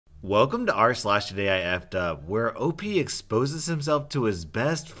Welcome to rSlash Today I F'd Up, where OP exposes himself to his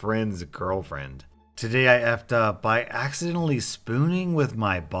best friend's girlfriend. Today I F'd up by accidentally spooning with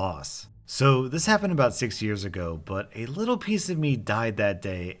my boss. So this happened about 6 years ago, but a little piece of me died that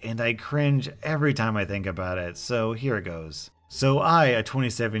day, and I cringe every time I think about it, so here it goes. So I, a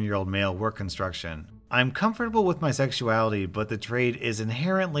 27-year-old male, work construction. I'm comfortable with my sexuality, but the trade is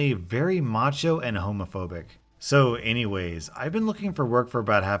inherently very macho and homophobic. So anyways, I've been looking for work for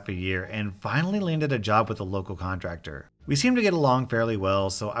about half a year and finally landed a job with a local contractor. We seem to get along fairly well,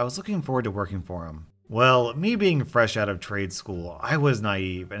 so I was looking forward to working for him. Well, me being fresh out of trade school, I was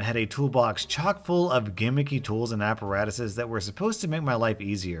naive and had a toolbox chock full of gimmicky tools and apparatuses that were supposed to make my life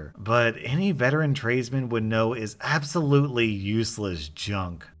easier, but any veteran tradesman would know is absolutely useless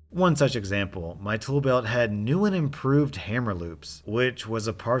junk. One such example, my tool belt had new and improved hammer loops, which was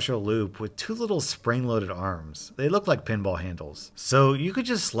a partial loop with two little spring-loaded arms. They looked like pinball handles. So you could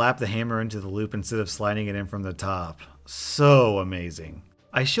just slap the hammer into the loop instead of sliding it in from the top. So amazing.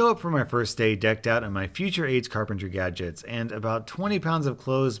 I show up for my first day decked out in my future age carpentry gadgets and about 20 pounds of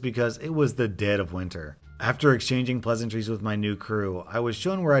clothes because it was the dead of winter. After exchanging pleasantries with my new crew, I was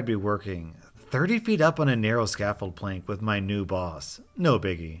shown where I'd be working. 30 feet up on a narrow scaffold plank with my new boss. No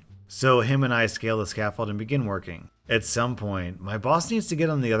biggie. So him and I scale the scaffold and begin working. At some point, my boss needs to get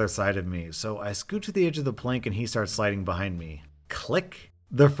on the other side of me, so I scoot to the edge of the plank and he starts sliding behind me. Click!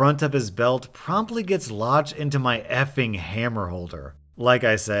 The front of his belt promptly gets lodged into my effing hammer holder. Like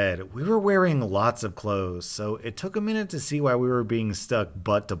I said, we were wearing lots of clothes, so it took a minute to see why we were being stuck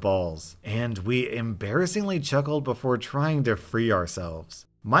butt to balls, and we embarrassingly chuckled before trying to free ourselves.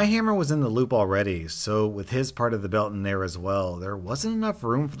 My hammer was in the loop already, so with his part of the belt in there as well, there wasn't enough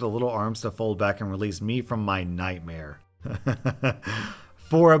room for the little arms to fold back and release me from my nightmare.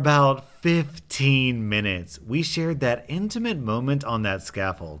 For about 15 minutes, we shared that intimate moment on that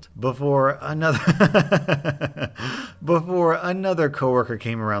scaffold before another coworker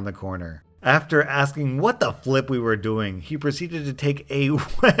came around the corner. After asking what the flip we were doing, he proceeded to take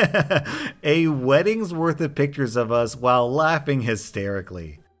a wedding's worth of pictures of us while laughing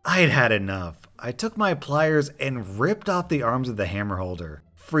hysterically. I'd had enough. I took my pliers and ripped off the arms of the hammer holder.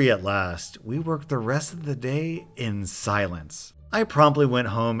 Free at last, we worked the rest of the day in silence. I promptly went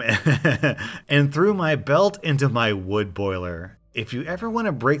home and threw my belt into my wood boiler. If you ever want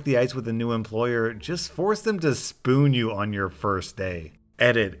to break the ice with a new employer, just force them to spoon you on your first day.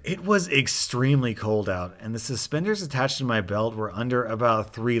 Edit. It was extremely cold out, and the suspenders attached to my belt were under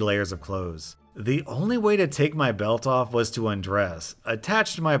about 3 layers of clothes. The only way to take my belt off was to undress,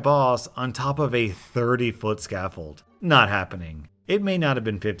 attached to my boss on top of a 30-foot scaffold. Not happening. It may not have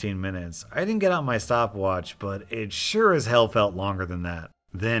been 15 minutes. I didn't get out my stopwatch, but it sure as hell felt longer than that.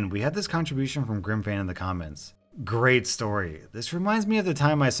 Then we had this contribution from Grimfan in the comments. Great story. This reminds me of the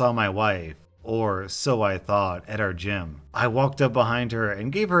time I saw my wife, or so I thought, at our gym. I walked up behind her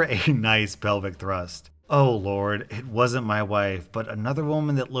and gave her a nice pelvic thrust. Oh lord, it wasn't my wife, but another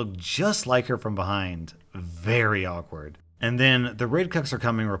woman that looked just like her from behind. Very awkward. And then the Raid Cucks Are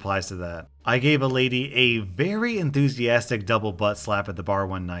Coming replies to that. I gave a lady a very enthusiastic double butt slap at the bar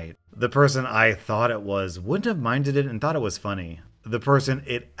one night. The person I thought it was wouldn't have minded it and thought it was funny. The person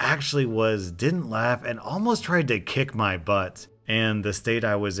it actually was didn't laugh and almost tried to kick my butt. And the state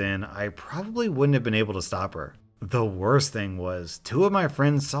I was in, I probably wouldn't have been able to stop her. The worst thing was, 2 of my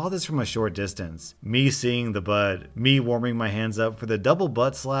friends saw this from a short distance. Me seeing the butt, me warming my hands up for the double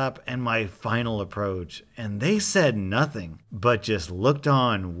butt slap, and my final approach. And they said nothing, but just looked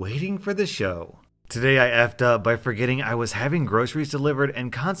on, waiting for the show. Today I effed up by forgetting I was having groceries delivered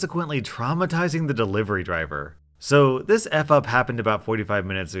and consequently traumatizing the delivery driver. So this F-up happened about 45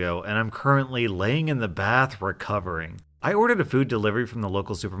 minutes ago, and I'm currently laying in the bath recovering. I ordered a food delivery from the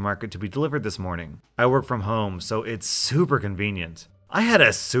local supermarket to be delivered this morning. I work from home, so it's super convenient. I had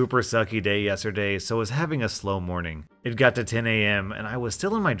a super sucky day yesterday, so was having a slow morning. It got to 10 a.m. and I was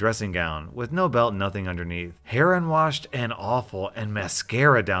still in my dressing gown, with no belt and nothing underneath. Hair unwashed and awful, and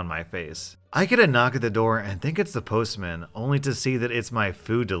mascara down my face. I get a knock at the door and think it's the postman, only to see that it's my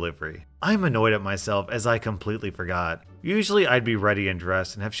food delivery. I'm annoyed at myself as I completely forgot. Usually I'd be ready and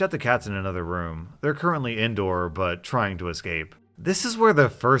dressed and have shut the cats in another room. They're currently indoor, but trying to escape. This is where the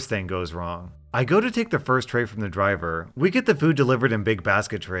first thing goes wrong. I go to take the first tray from the driver. We get the food delivered in big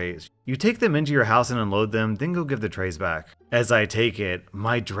basket trays. You take them into your house and unload them, then go give the trays back. As I take it,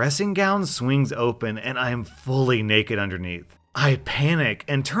 my dressing gown swings open and I'm fully naked underneath. I panic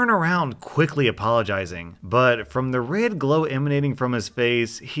and turn around, quickly apologizing, but from the red glow emanating from his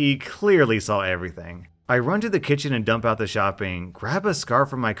face, he clearly saw everything. I run to the kitchen and dump out the shopping, grab a scarf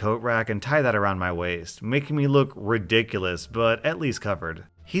from my coat rack and tie that around my waist, making me look ridiculous, but at least covered.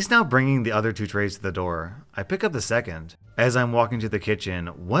 He's now bringing the other 2 trays to the door. I pick up the second. As I'm walking to the kitchen,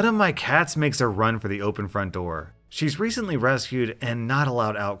 one of my cats makes a run for the open front door. She's recently rescued and not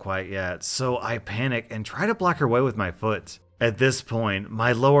allowed out quite yet, so I panic and try to block her way with my foot. At this point,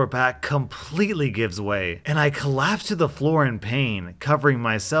 my lower back completely gives way, and I collapse to the floor in pain, covering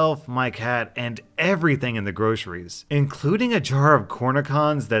myself, my cat, and everything in the groceries, including a jar of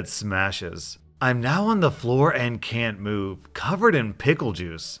cornicons that smashes. I'm now on the floor and can't move, covered in pickle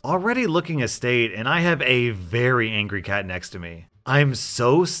juice, already looking a state, and I have a very angry cat next to me. I'm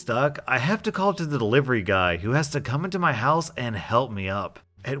so stuck, I have to call to the delivery guy who has to come into my house and help me up.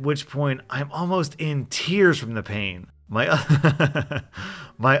 At which point, I'm almost in tears from the pain. My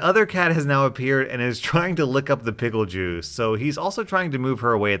other cat has now appeared and is trying to lick up the pickle juice, so he's also trying to move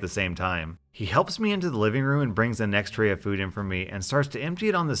her away at the same time. He helps me into the living room and brings the next tray of food in for me and starts to empty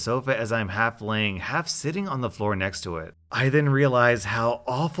it on the sofa as I'm half laying, half sitting on the floor next to it. I then realize how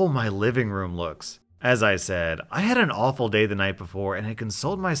awful my living room looks. As I said, I had an awful day the night before and had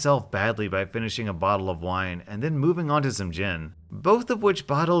consoled myself badly by finishing a bottle of wine and then moving on to some gin. Both of which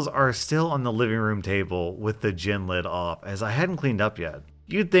bottles are still on the living room table with the gin lid off as I hadn't cleaned up yet.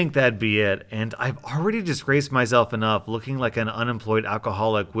 You'd think that'd be it, and I've already disgraced myself enough looking like an unemployed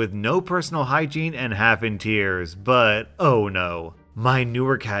alcoholic with no personal hygiene and half in tears, but oh no. My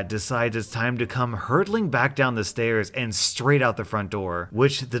newer cat decides it's time to come hurtling back down the stairs and straight out the front door,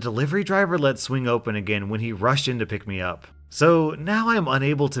 which the delivery driver let swing open again when he rushed in to pick me up. So now I'm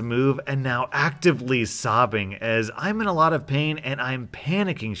unable to move and now actively sobbing as I'm in a lot of pain and I'm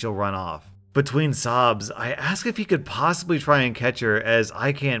panicking she'll run off. Between sobs, I ask if he could possibly try and catch her as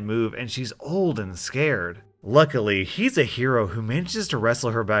I can't move and she's old and scared. Luckily, he's a hero who manages to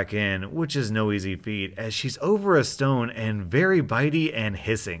wrestle her back in, which is no easy feat as she's over a stone and very bitey and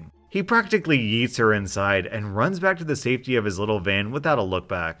hissing. He practically yeets her inside and runs back to the safety of his little van without a look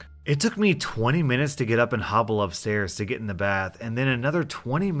back. It took me 20 minutes to get up and hobble upstairs to get in the bath and then another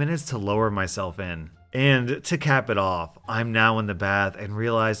 20 minutes to lower myself in. And to cap it off, I'm now in the bath and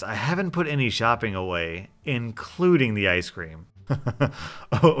realize I haven't put any shopping away, including the ice cream.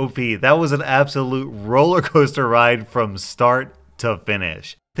 OP, that was an absolute roller coaster ride from start to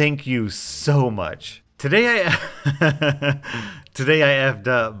finish. Thank you so much. Today I effed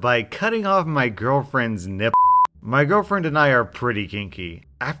up by cutting off my girlfriend's nipple. My girlfriend and I are pretty kinky.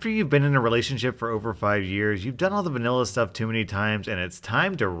 After you've been in a relationship for over 5 years, you've done all the vanilla stuff too many times and it's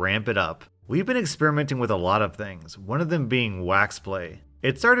time to ramp it up. We've been experimenting with a lot of things, one of them being wax play.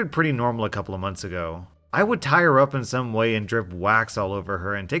 It started pretty normal a couple of months ago. I would tie her up in some way and drip wax all over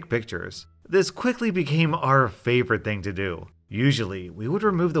her and take pictures. This quickly became our favorite thing to do. Usually, we would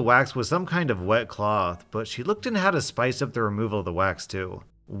remove the wax with some kind of wet cloth, but she looked into how to spice up the removal of the wax too.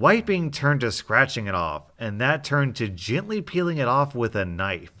 Wiping turned to scratching it off, and that turned to gently peeling it off with a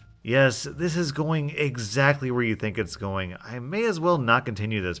knife. Yes, this is going exactly where you think it's going. I may as well not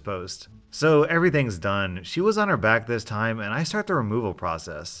continue this post. So everything's done. She was on her back this time and I start the removal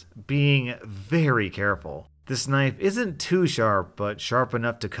process, being very careful. This knife isn't too sharp, but sharp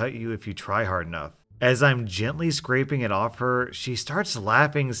enough to cut you if you try hard enough. As I'm gently scraping it off her, she starts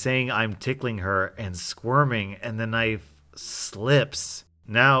laughing, saying I'm tickling her and squirming, and the knife slips.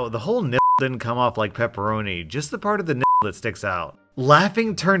 Now, the whole nipple didn't come off like pepperoni, just the part of the nipple that sticks out.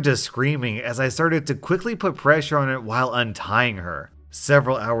 Laughing turned to screaming as I started to quickly put pressure on it while untying her.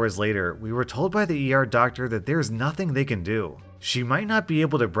 Several hours later, we were told by the ER doctor that there's nothing they can do. She might not be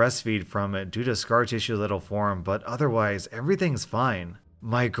able to breastfeed from it due to scar tissue that'll form, but otherwise, everything's fine.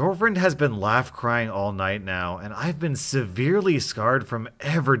 My girlfriend has been laugh crying all night now, and I've been severely scarred from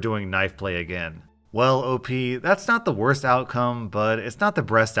ever doing knife play again. Well, OP, that's not the worst outcome, but it's not the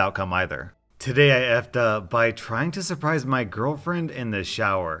best outcome either. Today I effed up by trying to surprise my girlfriend in the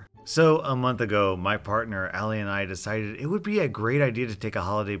shower. So a month ago, my partner, Allie, and I decided it would be a great idea to take a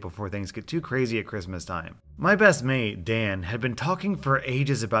holiday before things get too crazy at Christmas time. My best mate, Dan, had been talking for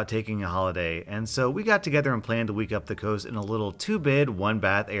ages about taking a holiday, and so we got together and planned a week up the coast in a little 2-bed,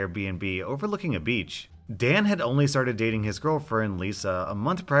 1-bath Airbnb overlooking a beach. Dan had only started dating his girlfriend, Lisa, a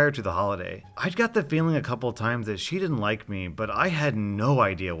month prior to the holiday. I'd got the feeling a couple times that she didn't like me, but I had no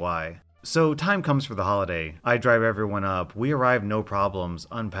idea why. So time comes for the holiday. I drive everyone up, we arrive no problems,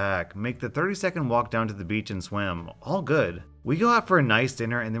 unpack, make the 30-second walk down to the beach and swim, all good. We go out for a nice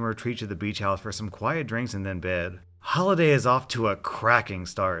dinner and then retreat to the beach house for some quiet drinks and then bed. Holiday is off to a cracking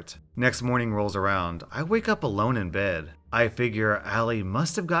start. Next morning rolls around, I wake up alone in bed. I figure Allie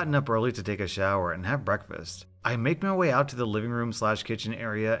must have gotten up early to take a shower and have breakfast. I make my way out to the living room/kitchen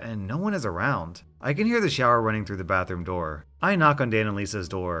area and no one is around. I can hear the shower running through the bathroom door. I knock on Dan and Lisa's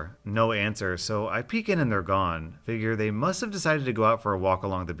door. No answer, so I peek in and they're gone. Figure they must have decided to go out for a walk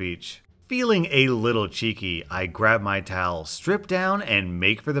along the beach. Feeling a little cheeky, I grab my towel, strip down, and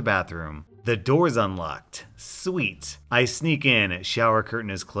make for the bathroom. The door's unlocked. Sweet. I sneak in, shower curtain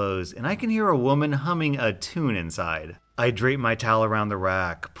is closed, and I can hear a woman humming a tune inside. I drape my towel around the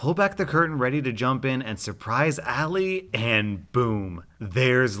rack, pull back the curtain ready to jump in and surprise Allie, and boom,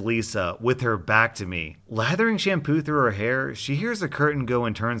 there's Lisa with her back to me. Lathering shampoo through her hair, she hears the curtain go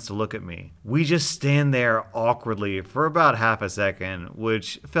and turns to look at me. We just stand there awkwardly for about half a second,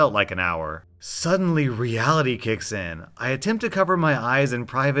 which felt like an hour. Suddenly, reality kicks in. I attempt to cover my eyes and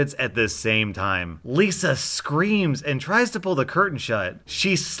privates at the same time. Lisa screams and tries to pull the curtain shut.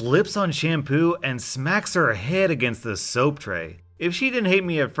 She slips on shampoo and smacks her head against the soap tray. If she didn't hate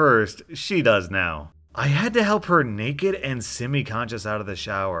me at first, she does now. I had to help her naked and semi-conscious out of the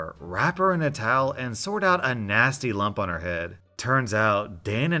shower, wrap her in a towel, and sort out a nasty lump on her head. Turns out,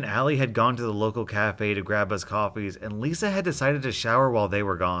 Dan and Allie had gone to the local cafe to grab us coffees, and Lisa had decided to shower while they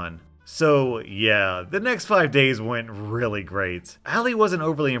were gone. So yeah, the next 5 days went really great. Allie wasn't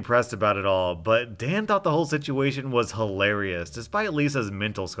overly impressed about it all, but Dan thought the whole situation was hilarious despite Lisa's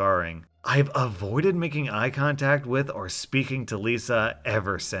mental scarring. I've avoided making eye contact with or speaking to Lisa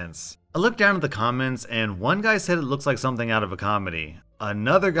ever since. I looked down at the comments and one guy said it looks like something out of a comedy.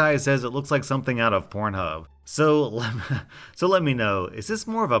 Another guy says it looks like something out of Pornhub. So let me know, is this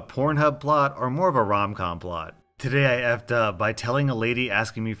more of a Pornhub plot or more of a rom-com plot? Today I effed up by telling a lady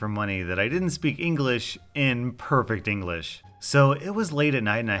asking me for money that I didn't speak English in perfect English. So it was late at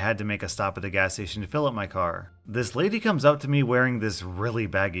night and I had to make a stop at the gas station to fill up my car. This lady comes up to me wearing this really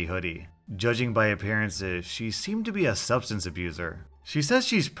baggy hoodie. Judging by appearances, she seemed to be a substance abuser. She says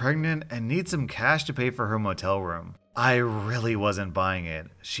she's pregnant and needs some cash to pay for her motel room. I really wasn't buying it.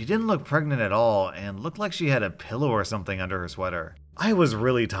 She didn't look pregnant at all and looked like she had a pillow or something under her sweater. I was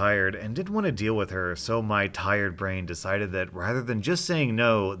really tired and didn't want to deal with her, so my tired brain decided that rather than just saying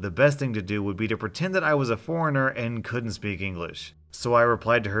no, the best thing to do would be to pretend that I was a foreigner and couldn't speak English. So I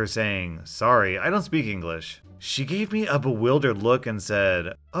replied to her saying, "Sorry, I don't speak English." She gave me a bewildered look and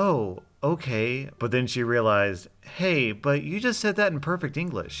said, "Oh, okay," but then she realized, "Hey, but you just said that in perfect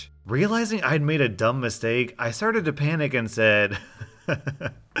English." Realizing I'd made a dumb mistake, I started to panic and said,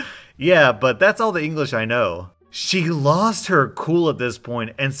 "Yeah, but that's all the English I know." She lost her cool at this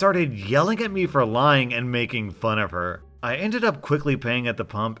point and started yelling at me for lying and making fun of her. I ended up quickly paying at the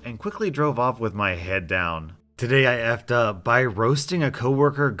pump and quickly drove off with my head down. Today I effed up by roasting a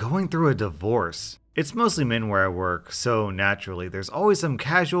coworker going through a divorce. It's mostly men where I work, so naturally there's always some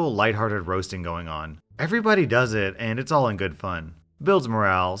casual, lighthearted roasting going on. Everybody does it and it's all in good fun. Builds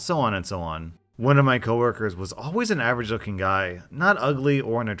morale, so on and so on. One of my coworkers was always an average looking guy, not ugly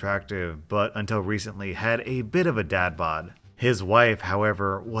or unattractive, but until recently had a bit of a dad bod. His wife,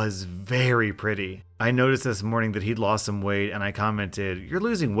 however, was very pretty. I noticed this morning that he'd lost some weight and I commented, "You're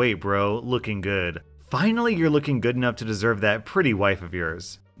losing weight, bro, looking good. Finally, you're looking good enough to deserve that pretty wife of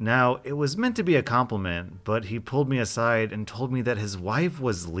yours." Now, it was meant to be a compliment, but he pulled me aside and told me that his wife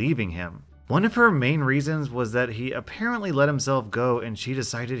was leaving him. One of her main reasons was that he apparently let himself go and she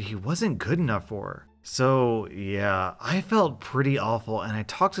decided he wasn't good enough for her. So yeah, I felt pretty awful and I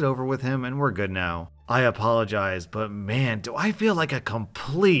talked it over with him and we're good now. I apologize, but man, do I feel like a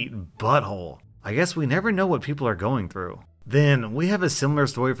complete butthole. I guess we never know what people are going through. Then we have a similar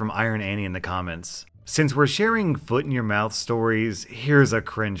story from Iron Annie in the comments. Since we're sharing foot in your mouth stories, here's a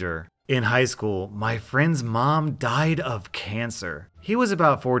cringer. In high school, my friend's mom died of cancer. He was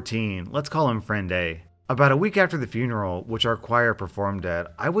about 14, let's call him Friend A. About a week after the funeral, which our choir performed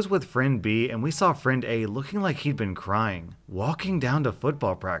at, I was with Friend B and we saw Friend A looking like he'd been crying, walking down to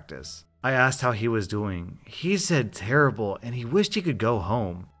football practice. I asked how he was doing. He said terrible and he wished he could go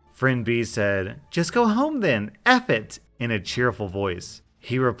home. Friend B said, "Just go home then, F it," in a cheerful voice.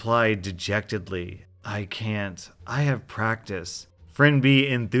 He replied dejectedly, "I can't, I have practice." Friend B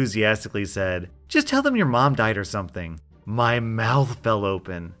enthusiastically said, "Just tell them your mom died or something." My mouth fell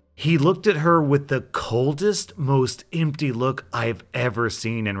open. He looked at her with the coldest, most empty look I've ever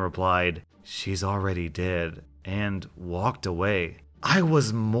seen and replied, "She's already dead," and walked away. I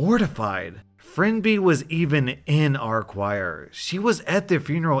was mortified. Friend B was even in our choir. She was at the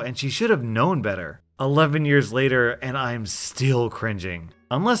funeral and she should have known better. 11 years later and I'm still cringing.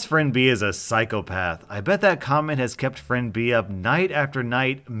 Unless Friend B is a psychopath, I bet that comment has kept Friend B up night after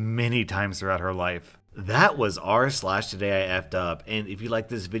night many times throughout her life. That was rSlash Today I Effed Up, and if you like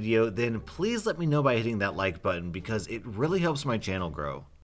this video, then please let me know by hitting that like button because it really helps my channel grow.